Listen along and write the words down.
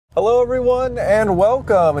Hello everyone and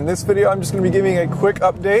welcome. In this video I'm just going to be giving a quick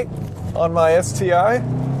update on my STI.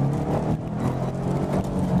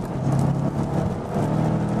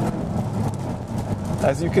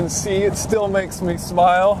 As you can see, it still makes me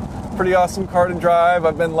smile. Pretty awesome car to drive.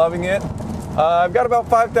 I've been loving it. I've got about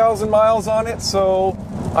 5,000 miles on it, so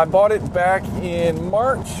I bought it back in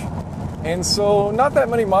March, and so not that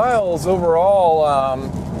many miles overall.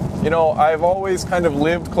 I've always kind of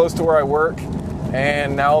lived close to where I work.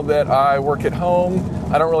 And now that I work at home,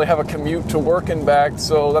 I don't really have a commute to work and back,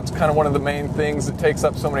 so that's kind of one of the main things that takes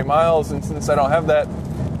up so many miles. And since I don't have that,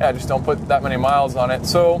 I just don't put that many miles on it.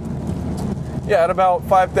 So, at about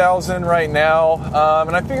 5,000 right now.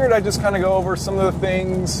 And I figured I'd just kind of go over some of the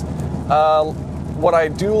things, what I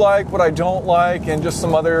do like, what I don't like, and just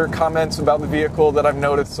some other comments about the vehicle that I've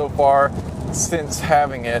noticed so far since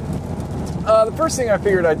having it. The first thing I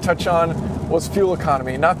figured I'd touch on was fuel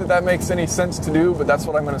economy. Not that that makes any sense to do, but that's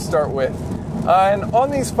what I'm going to start with. And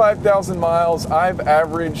on these 5,000 miles, I've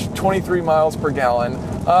averaged 23 miles per gallon,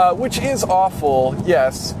 which is awful,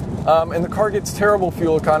 yes. And the car gets terrible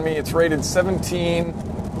fuel economy. It's rated 17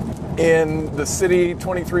 in the city,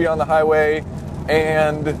 23 on the highway.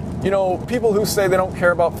 And, people who say they don't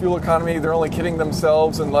care about fuel economy, they're only kidding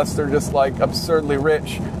themselves unless they're just like absurdly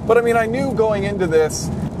rich. But I knew going into this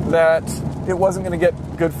that it wasn't going to get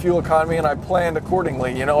good fuel economy, and I planned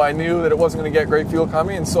accordingly. I knew that it wasn't going to get great fuel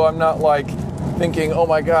economy, and so I'm not like thinking, oh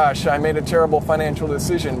my gosh, I made a terrible financial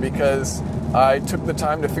decision, because I took the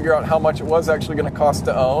time to figure out how much it was actually going to cost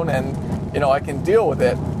to own, and I can deal with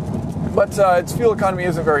it. But its fuel economy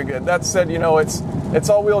isn't very good. That said, it's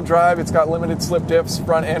all-wheel drive. It's got limited slip diffs,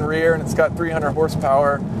 front and rear, and it's got 300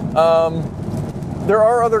 horsepower. There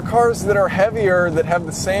are other cars that are heavier that have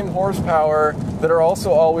the same horsepower that are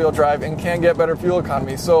also all-wheel drive and can get better fuel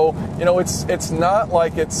economy. So, it's not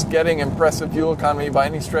like it's getting impressive fuel economy by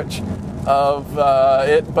any stretch of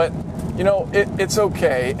it, but, it's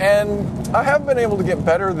okay. And I have been able to get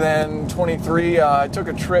better than 23. I took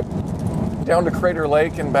a trip down to Crater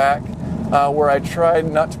Lake and back where I tried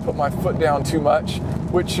not to put my foot down too much,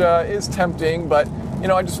 which is tempting, but,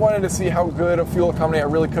 I just wanted to see how good a fuel economy I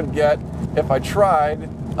really could get if I tried,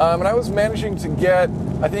 and I was managing to get,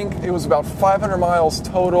 I think it was about 500 miles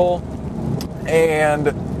total, and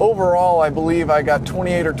overall I believe I got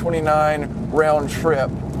 28 or 29 round trip.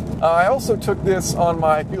 I also took this on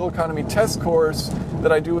my fuel economy test course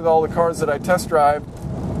that I do with all the cars that I test drive,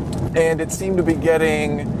 and it seemed to be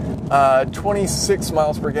getting 26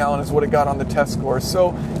 miles per gallon is what it got on the test course.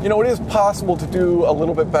 So, it is possible to do a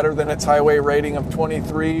little bit better than its highway rating of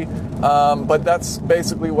 23, but that's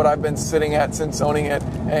basically what I've been sitting at since owning it.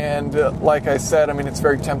 And like I said, it's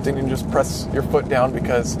very tempting to just press your foot down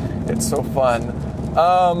because it's so fun.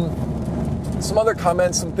 Some other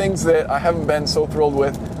comments, some things that I haven't been so thrilled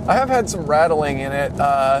with. I have had some rattling in it,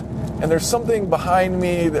 and there's something behind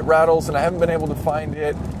me that rattles, and I haven't been able to find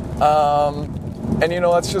it. And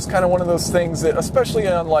that's just kind of one of those things that, especially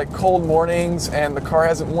on like cold mornings and the car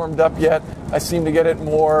hasn't warmed up yet, I seem to get it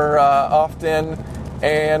more often.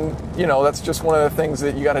 And, that's just one of the things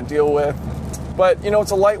that you got to deal with. But,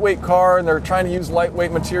 it's a lightweight car, and they're trying to use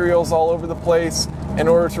lightweight materials all over the place in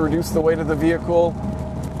order to reduce the weight of the vehicle.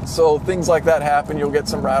 So things like that happen. You'll get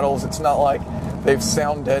some rattles. It's not like they've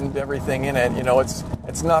sound deadened everything in it.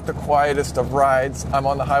 It's not the quietest of rides. I'm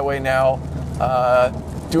on the highway now,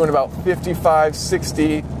 doing about 55,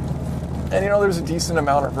 60, and there's a decent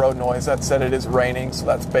amount of road noise. That said, it is raining, so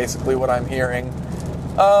that's basically what I'm hearing.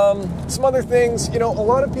 Some other things, a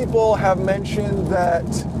lot of people have mentioned that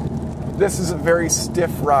this is a very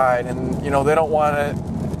stiff ride, and they don't want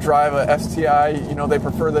to drive a STI. They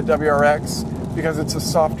prefer the WRX because it's a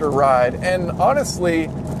softer ride. And honestly,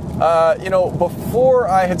 before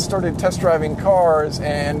I had started test driving cars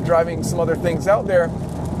and driving some other things out there,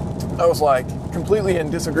 I was like completely in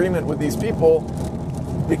disagreement with these people,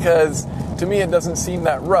 because to me it doesn't seem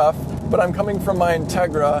that rough. But I'm coming from my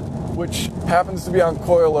Integra, which happens to be on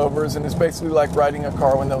coilovers and is basically like riding a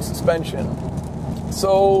car with no suspension.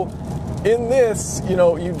 So in this,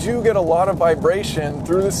 you do get a lot of vibration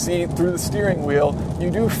through the seat, through the steering wheel. You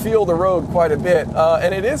do feel the road quite a bit,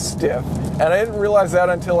 and it is stiff. And I didn't realize that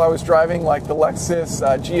until I was driving like the Lexus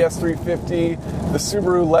GS350, the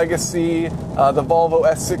Subaru Legacy, the Volvo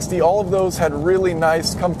S60. All of those had really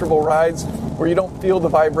nice, comfortable rides where you don't feel the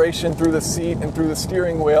vibration through the seat and through the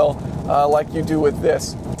steering wheel like you do with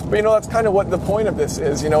this. But that's kind of what the point of this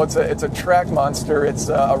is. It's a track monster. It's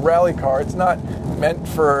a rally car. It's not meant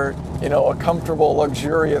for a comfortable,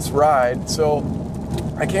 luxurious ride. So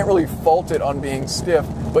I can't really fault it on being stiff.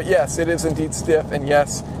 But yes, it is indeed stiff, and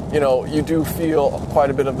yes, you do feel quite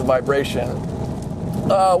a bit of the vibration.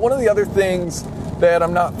 One of the other things that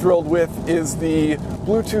I'm not thrilled with is the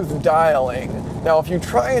Bluetooth dialing. Now, if you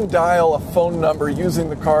try and dial a phone number using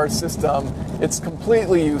the car's system, it's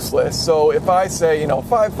completely useless. So if I say,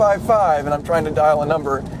 555, and I'm trying to dial a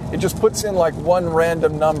number, it just puts in like one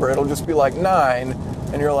random number. It'll just be like 9,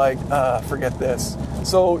 and you're like, forget this.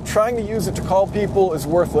 So trying to use it to call people is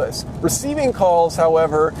worthless. Receiving calls,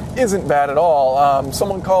 however, isn't bad at all.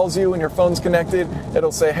 Someone calls you and your phone's connected,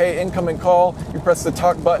 it'll say, hey, incoming call. You press the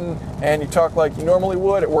talk button and you talk like you normally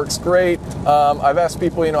would. It works great. I've asked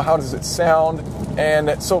people, how does it sound?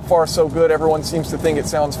 And so far, so good. Everyone seems to think it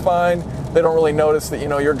sounds fine. They don't really notice that,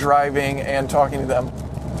 you're driving and talking to them.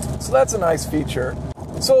 So that's a nice feature.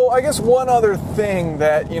 So I guess one other thing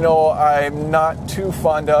that, I'm not too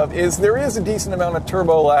fond of is there is a decent amount of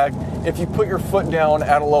turbo lag if you put your foot down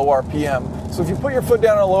at a low RPM. So if you put your foot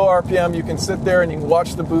down at a low RPM, you can sit there and you can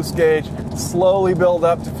watch the boost gauge slowly build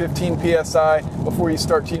up to 15 PSI before you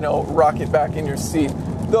start to, rock it back in your seat.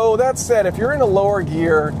 Though that said, if you're in a lower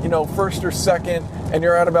gear, first or second, and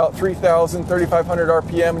you're at about 3,000, 3,500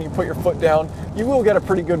 RPM and you put your foot down, you will get a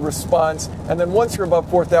pretty good response. And then once you're above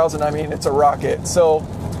 4,000, it's a rocket. So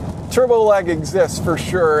turbo lag exists for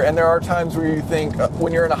sure. And there are times where you think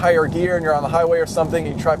when you're in a higher gear and you're on the highway or something,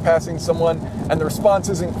 you try passing someone and the response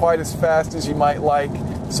isn't quite as fast as you might like.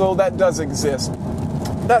 So that does exist.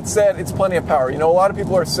 That said, it's plenty of power. A lot of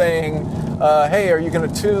people are saying, hey, are you going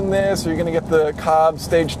to tune this? Are you going to get the Cobb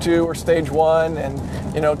Stage 2 or Stage 1 and,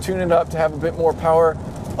 tune it up to have a bit more power?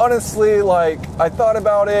 Honestly, I thought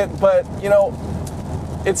about it, but,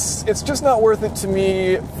 it's just not worth it to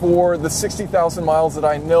me for the 60,000 miles that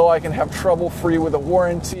I know I can have trouble-free with a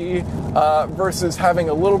warranty versus having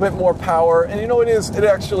a little bit more power. And, it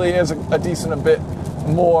actually is a decent bit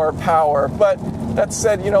more power. But that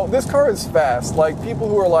said, this car is fast. People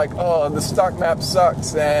who are like, oh, the stock map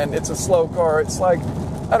sucks and it's a slow car. It's like,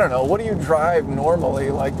 I don't know, what do you drive normally?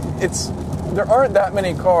 There aren't that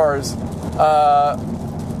many cars,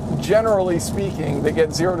 generally speaking, that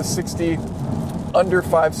get 0 to 60 under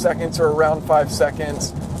 5 seconds or around 5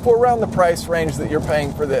 seconds for around the price range that you're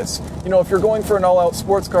paying for this. If you're going for an all-out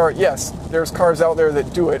sports car, yes, there's cars out there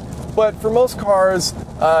that do it. But for most cars,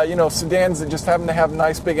 sedans that just happen to have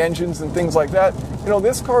nice big engines and things like that,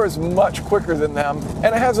 this car is much quicker than them,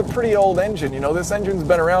 and it has a pretty old engine. This engine's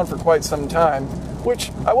been around for quite some time,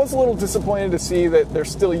 which I was a little disappointed to see that they're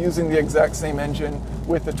still using the exact same engine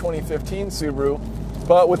with the 2015 Subaru.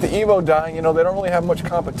 But with the Evo dying, they don't really have much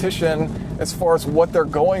competition as far as what they're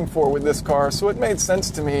going for with this car. So it made sense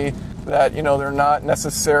to me that, they're not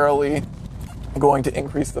necessarily going to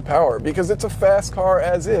increase the power because it's a fast car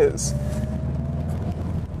as is.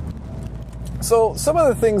 So some of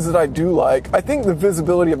the things that I do like, I think the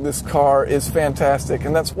visibility of this car is fantastic,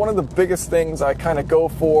 and that's one of the biggest things I kind of go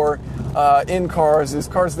for in cars, is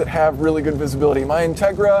cars that have really good visibility. My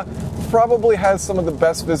Integra probably has some of the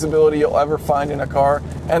best visibility you'll ever find in a car,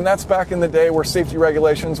 and that's back in the day where safety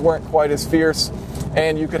regulations weren't quite as fierce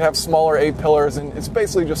and you could have smaller A-pillars, and it's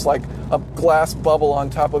basically just like a glass bubble on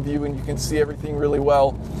top of you and you can see everything really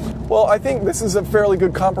well. Well, I think this is a fairly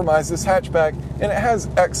good compromise, this hatchback, and it has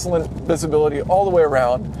excellent visibility all the way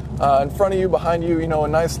around. In front of you, behind you, a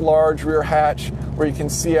nice large rear hatch where you can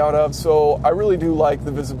see out of, so I really do like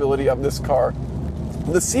the visibility of this car.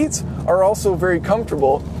 The seats are also very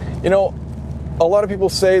comfortable. A lot of people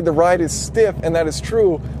say the ride is stiff, and that is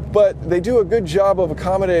true, but they do a good job of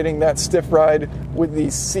accommodating that stiff ride with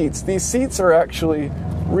these seats. These seats are actually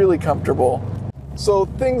really comfortable. So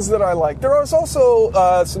things that I like. There are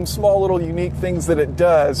also some small little unique things that it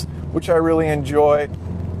does, which I really enjoy.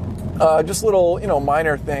 Just little,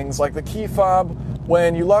 minor things like the key fob.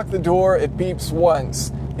 When you lock the door, it beeps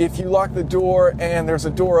once. If you lock the door and there's a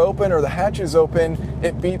door open or the hatch is open,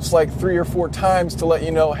 it beeps like 3 or 4 times to let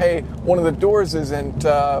you know, hey, one of the doors isn't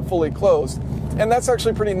fully closed. And that's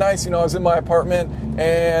actually pretty nice. I was in my apartment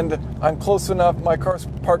and I'm close enough, my car's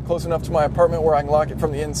parked close enough to my apartment where I can lock it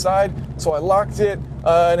from the inside. So I locked it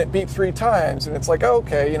and it beeped 3 times and it's like, oh,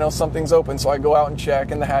 okay, something's open. So I go out and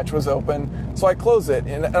check and the hatch was open. So I close it,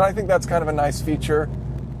 and I think that's kind of a nice feature.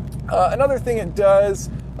 Another thing it does,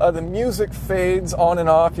 the music fades on and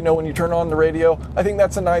off, when you turn on the radio. I think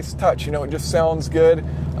that's a nice touch, it just sounds good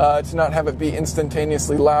to not have it be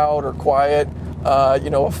instantaneously loud or quiet,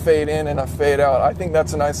 a fade in and a fade out. I think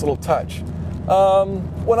that's a nice little touch.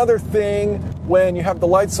 One other thing, when you have the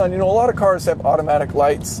lights on, a lot of cars have automatic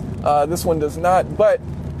lights. This one does not, but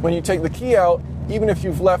when you take the key out, even if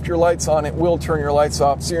you've left your lights on, it will turn your lights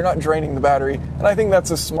off, so you're not draining the battery. And I think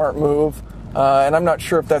that's a smart move. And I'm not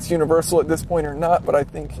sure if that's universal at this point or not, but I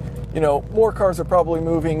think you know, more cars are probably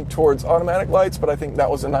moving towards automatic lights, but I think that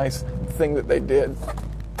was a nice thing that they did.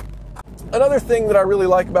 Another thing that I really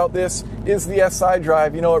like about this is the SI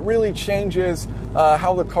drive. You know, it really changes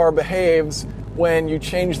how the car behaves when you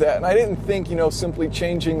change that. And I didn't think, you know, simply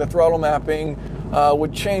changing the throttle mapping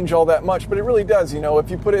would change all that much, but it really does. You know, if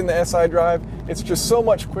you put it in the SI drive, it's just so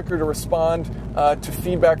much quicker to respond to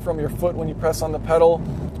feedback from your foot when you press on the pedal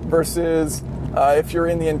versus if you're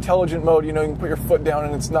in the intelligent mode, you know, you can put your foot down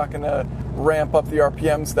and it's not going to ramp up the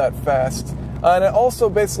RPMs that fast. And it also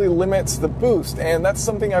basically limits the boost, and that's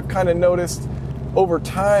something I've kind of noticed over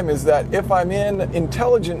time, is that if I'm in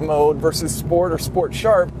intelligent mode versus sport or sport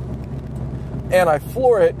sharp and I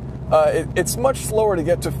floor it, it's much slower to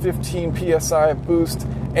get to 15 psi of boost,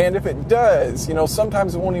 and if it does, you know,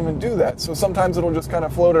 sometimes it won't even do that. So sometimes it'll just kind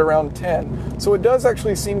of float at around 10. So it does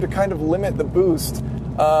actually seem to kind of limit the boost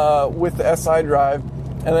with the SI drive.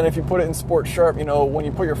 And then if you put it in sport sharp, you know, when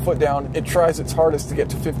you put your foot down, it tries its hardest to get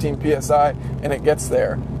to 15 psi, and it gets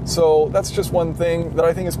there. So that's just one thing that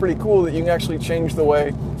I think is pretty cool, that you can actually change the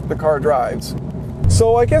way the car drives.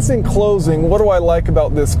 So I guess in closing, what do I like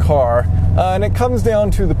about this car? And it comes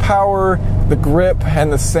down to the power, the grip,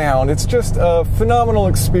 and the sound. It's just a phenomenal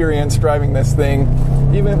experience driving this thing,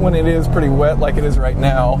 even when it is pretty wet like it is right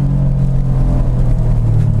now.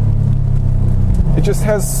 It just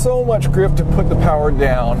has so much grip to put the power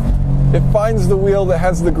down. It finds the wheel that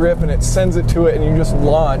has the grip and it sends it to it, and you just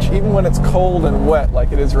launch, even when it's cold and wet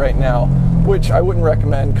like it is right now, which I wouldn't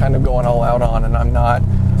recommend kind of going all out on, and I'm not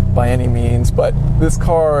by any means, but this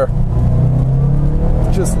car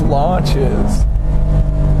just launches.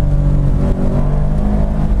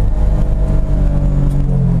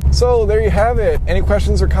 So there you have it. Any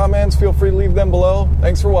questions or comments, feel free to leave them below.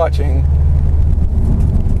 Thanks for watching.